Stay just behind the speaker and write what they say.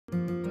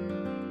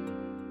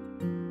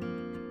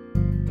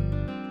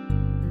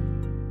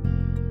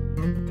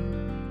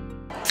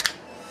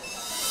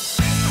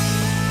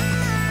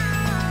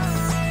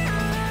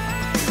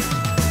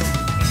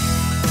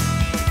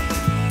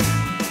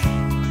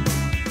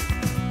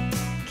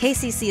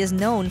KCC is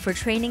known for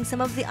training some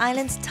of the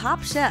island's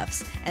top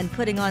chefs and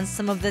putting on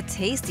some of the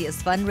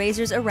tastiest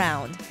fundraisers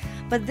around.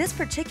 But this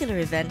particular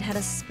event had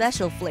a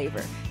special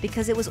flavor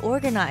because it was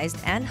organized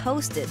and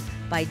hosted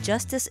by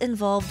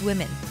justice-involved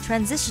women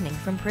transitioning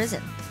from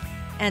prison.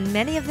 And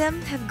many of them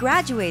have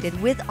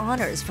graduated with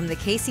honors from the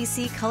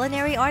KCC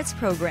Culinary Arts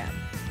program.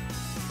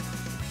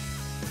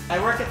 I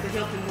work at the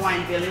Hilton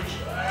Hawaiian Village.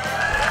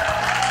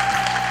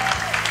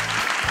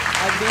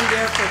 I've been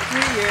there for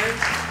 3 years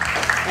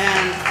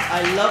and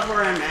I love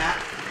where I'm at.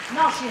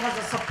 Now she has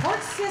a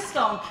support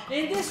system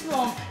in this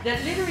room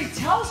that literally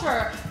tells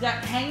her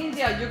that hang in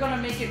there, you're gonna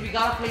make it, we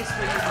got a place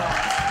for you, girl.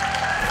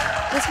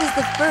 This was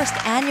the first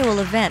annual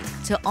event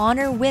to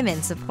honor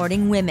women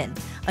supporting women,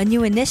 a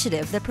new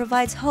initiative that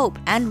provides hope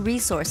and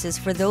resources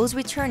for those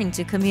returning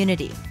to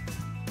community.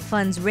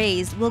 Funds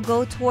raised will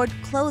go toward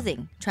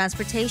clothing,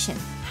 transportation,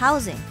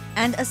 housing,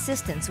 and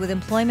assistance with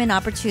employment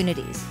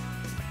opportunities.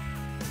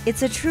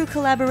 It's a true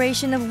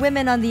collaboration of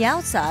women on the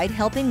outside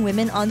helping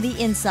women on the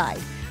inside,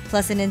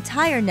 plus an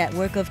entire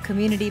network of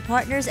community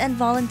partners and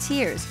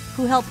volunteers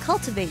who help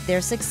cultivate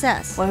their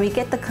success. When we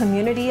get the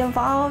community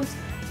involved,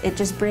 it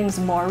just brings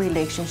more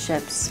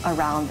relationships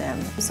around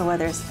them. So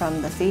whether it's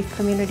from the faith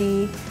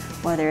community,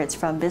 whether it's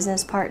from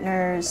business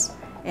partners,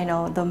 you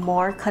know, the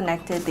more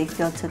connected they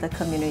feel to the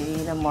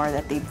community, the more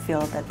that they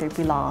feel that they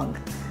belong.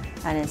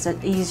 And it's an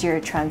easier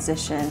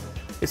transition.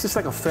 It's just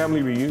like a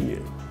family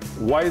reunion.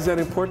 Why is that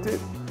important?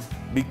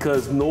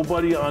 Because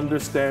nobody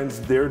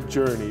understands their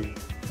journey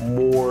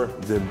more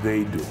than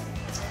they do.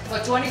 For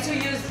 22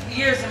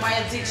 years in my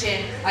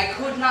addiction, I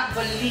could not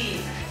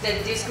believe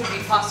that this could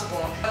be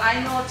possible. But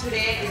I know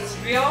today it's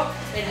real,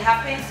 it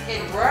happens,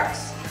 it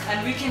works,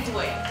 and we can do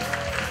it.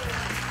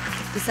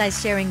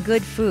 Besides sharing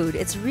good food,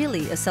 it's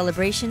really a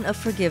celebration of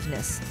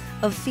forgiveness,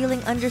 of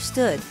feeling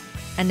understood,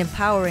 and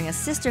empowering a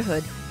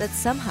sisterhood that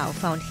somehow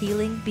found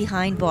healing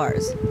behind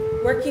bars.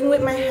 Working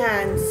with my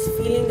hands,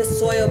 feeling the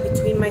soil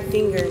between my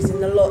fingers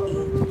in the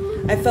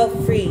lo'i, I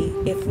felt free,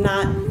 if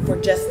not for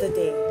just a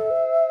day.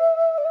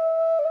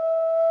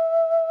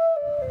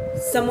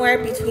 Somewhere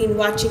between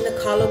watching the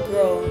kalo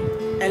grow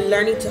and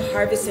learning to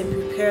harvest and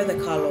prepare the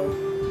kalo,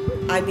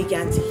 I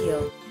began to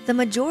heal. The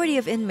majority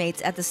of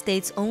inmates at the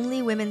state's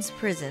only women's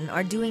prison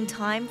are doing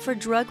time for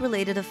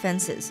drug-related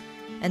offenses,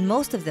 and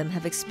most of them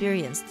have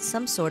experienced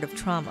some sort of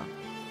trauma.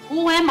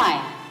 Who am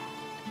I?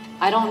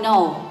 I don't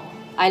know.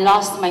 I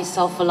lost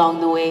myself along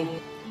the way.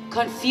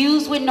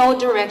 Confused with no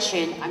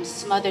direction, I'm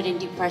smothered in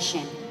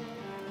depression.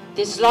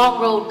 This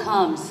long road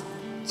comes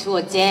to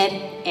a dead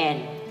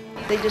end.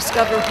 They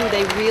discover who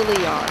they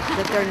really are,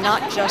 that they're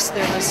not just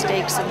their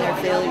mistakes and their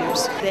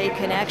failures. They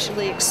can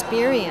actually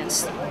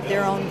experience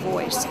their own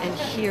voice and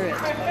hear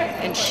it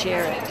and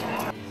share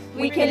it.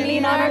 We can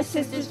lean on our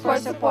sisters for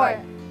support,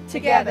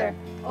 together,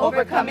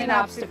 overcoming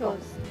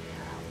obstacles.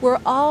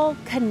 We're all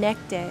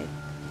connected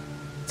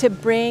to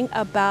bring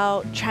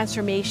about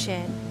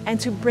transformation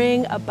and to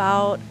bring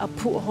about a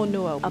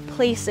pu'uhonua, a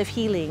place of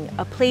healing,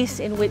 a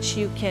place in which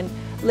you can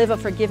live a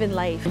forgiven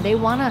life. They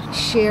want to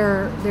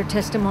share their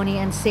testimony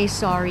and say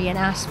sorry and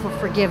ask for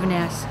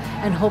forgiveness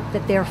and hope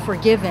that they're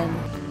forgiven.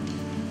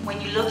 When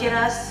you look at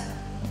us,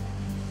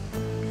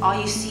 all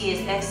you see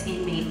is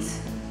ex-inmates.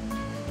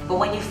 But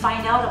when you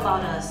find out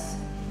about us,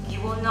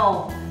 you will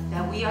know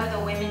that we are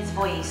the women's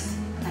voice,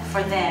 and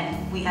for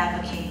them, we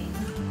advocate.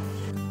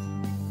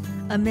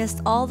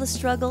 Amidst all the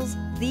struggles,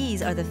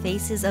 these are the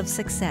faces of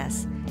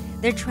success.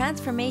 Their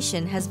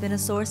transformation has been a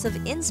source of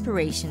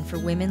inspiration for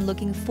women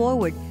looking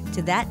forward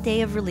to that day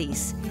of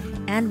release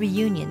and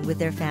reunion with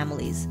their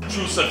families.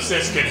 True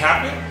success can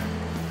happen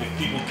if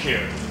people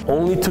care.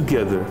 Only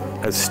together,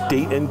 as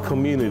state and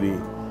community,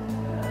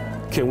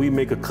 can we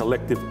make a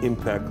collective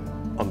impact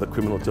on the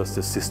criminal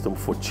justice system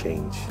for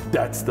change.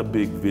 That's the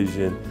big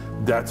vision.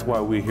 That's why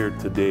we're here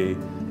today,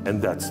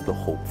 and that's the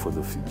hope for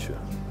the future.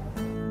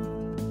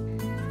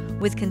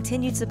 With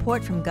continued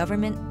support from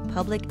government,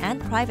 public and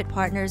private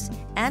partners,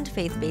 and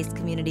faith-based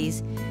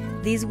communities,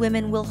 these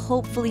women will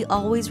hopefully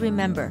always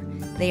remember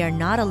they are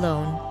not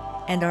alone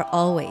and are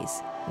always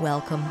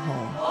welcome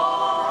home.